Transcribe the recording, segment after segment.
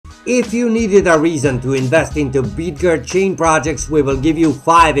If you needed a reason to invest into Bitgert chain projects, we will give you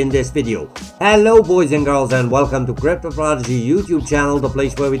 5 in this video. Hello boys and girls, and welcome to Crypto Prodigy YouTube channel, the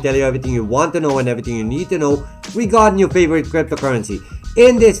place where we tell you everything you want to know and everything you need to know regarding your favorite cryptocurrency.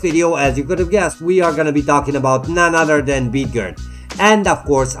 In this video, as you could have guessed, we are going to be talking about none other than Bitgert. And of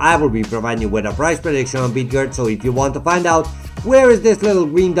course, I will be providing you with a price prediction on Bitgert, so if you want to find out where is this little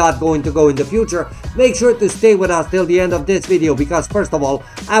green dot going to go in the future, make sure to stay with us till the end of this video, because first of all,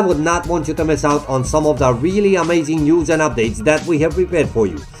 I would not want you to miss out on some of the really amazing news and updates that we have prepared for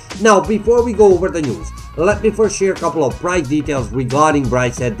you. Now, before we go over the news, let me first share a couple of price details regarding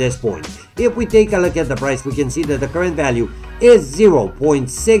Brise at this point. If we take a look at the price, we can see that the current value is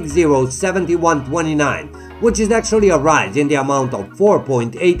 0.607129, which is actually a rise in the amount of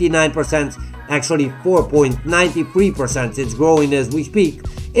 4.89%. Actually 4.93%. It's growing as we speak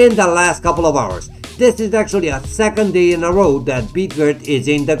in the last couple of hours. This is actually a second day in a row that Bitgert is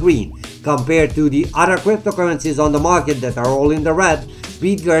in the green. Compared to the other cryptocurrencies on the market that are all in the red,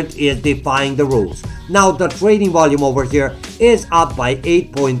 Bitgert is defying the rules. Now the trading volume over here is up by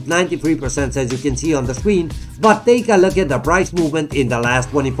 8.93%, as you can see on the screen, but take a look at the price movement in the last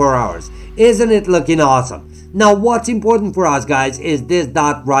 24 hours. Isn't it looking awesome? Now what's important for us, guys, is this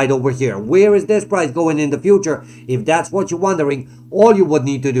dot right over here. Where is this price going in the future? If that's what you're wondering, all you would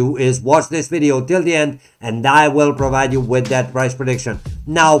need to do is watch this video till the end and I will provide you with that price prediction.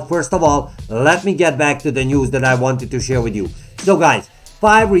 Now, first of all, let me get back to the news that I wanted to share with you. So guys,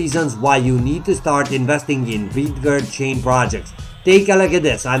 5 reasons why you need to start investing in Bitgert chain projects. Take a look at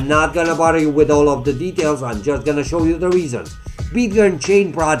this. I'm not gonna bother you with all of the details, I'm just gonna show you the reasons. Bitgert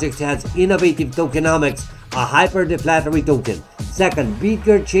chain projects has innovative tokenomics, a hyper-deflationary token. Second,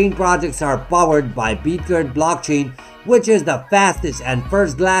 Bitgert chain projects are powered by Bitgert blockchain, which is the fastest and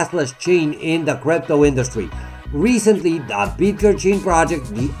first glassless chain in the crypto industry. Recently, the Bitgert chain project,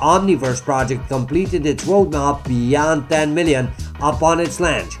 the Omniverse project, completed its roadmap beyond 10 million upon its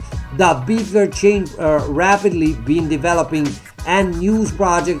launch. The Bitgert chain rapidly been developing, and news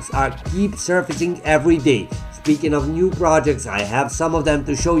projects keep surfacing every day. Speaking of new projects, I have some of them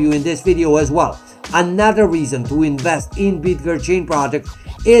to show you in this video as well. Another reason to invest in Bitgert chain project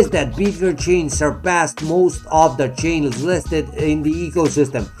is that Bitgert chain surpassed most of the chains listed in the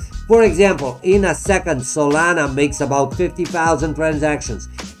ecosystem. For example, in a second, Solana makes about 50,000 transactions.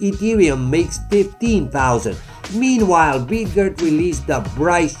 Ethereum makes 15,000. Meanwhile, Bitgert released the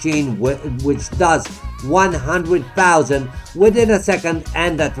Brise chain, which does 100,000 within a second,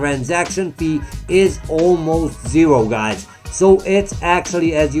 and the transaction fee is almost zero, guys. So it's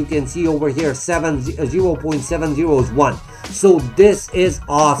actually, as you can see over here, 0.701. So this is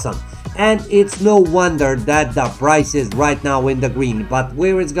awesome. And it's no wonder that the price is right now in the green. But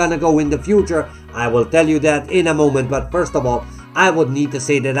where it's gonna go in the future, I will tell you that in a moment. But first of all, I would need to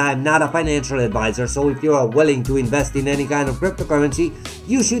say that I'm not a financial advisor. So if you are willing to invest in any kind of cryptocurrency,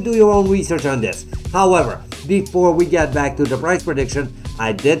 you should do your own research on this. However, before we get back to the price prediction,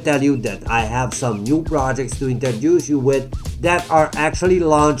 I did tell you that I have some new projects to introduce you with that are actually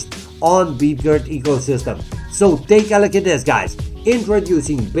launched on Bitgert ecosystem. So take a look at this, guys.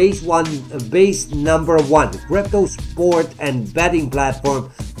 Introducing base number 1 crypto sport and betting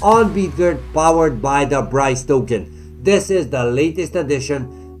platform on Bitgert, powered by the Brise token. This is the latest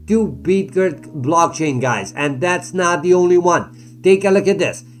addition to Bitgert blockchain, guys, and that's not the only one. Take a look at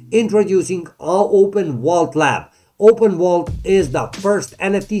this. Introducing Open Vault Lab. Open Vault is the first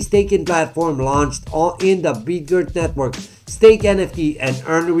NFT staking platform launched in the Bitgert network. Stake NFT and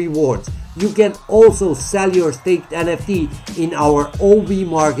earn rewards. You can also sell your staked NFT in our OV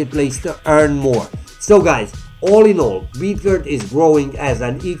marketplace to earn more. So guys, all in all, Bitgert is growing as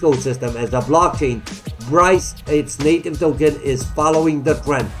an ecosystem, as a blockchain. Brise, its native token, is following the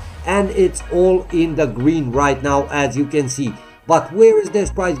trend, and it's all in the green right now, as you can see. But where is this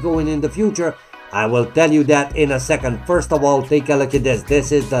price going in the future? I will tell you that in a second. First of all, take a look at this.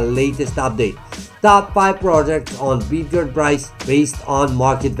 This is the latest update. Top 5 projects on Bitgert Brise based on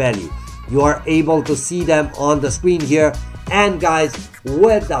market value. You are able to see them on the screen here. And guys,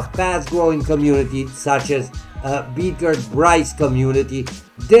 with a fast growing community such as Bitgert Brise community,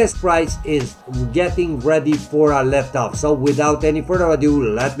 this price is getting ready for a lift off. So without any further ado,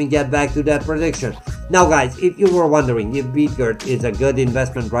 let me get back to that prediction. Now guys, if you were wondering if Bitgert is a good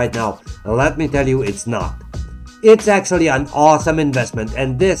investment right now, let me tell you it's not. It's actually an awesome investment,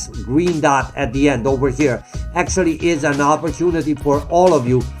 and this green dot at the end over here actually is an opportunity for all of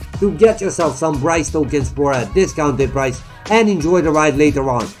you to get yourself some Brise tokens for a discounted price and enjoy the ride later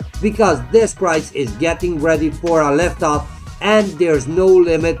on, because this price is getting ready for a lift off and there's no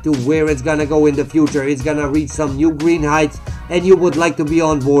limit to where it's gonna go in the future. It's gonna reach some new green heights and you would like to be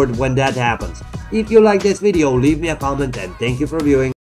on board when that happens. If you like this video, leave me a comment and thank you for viewing.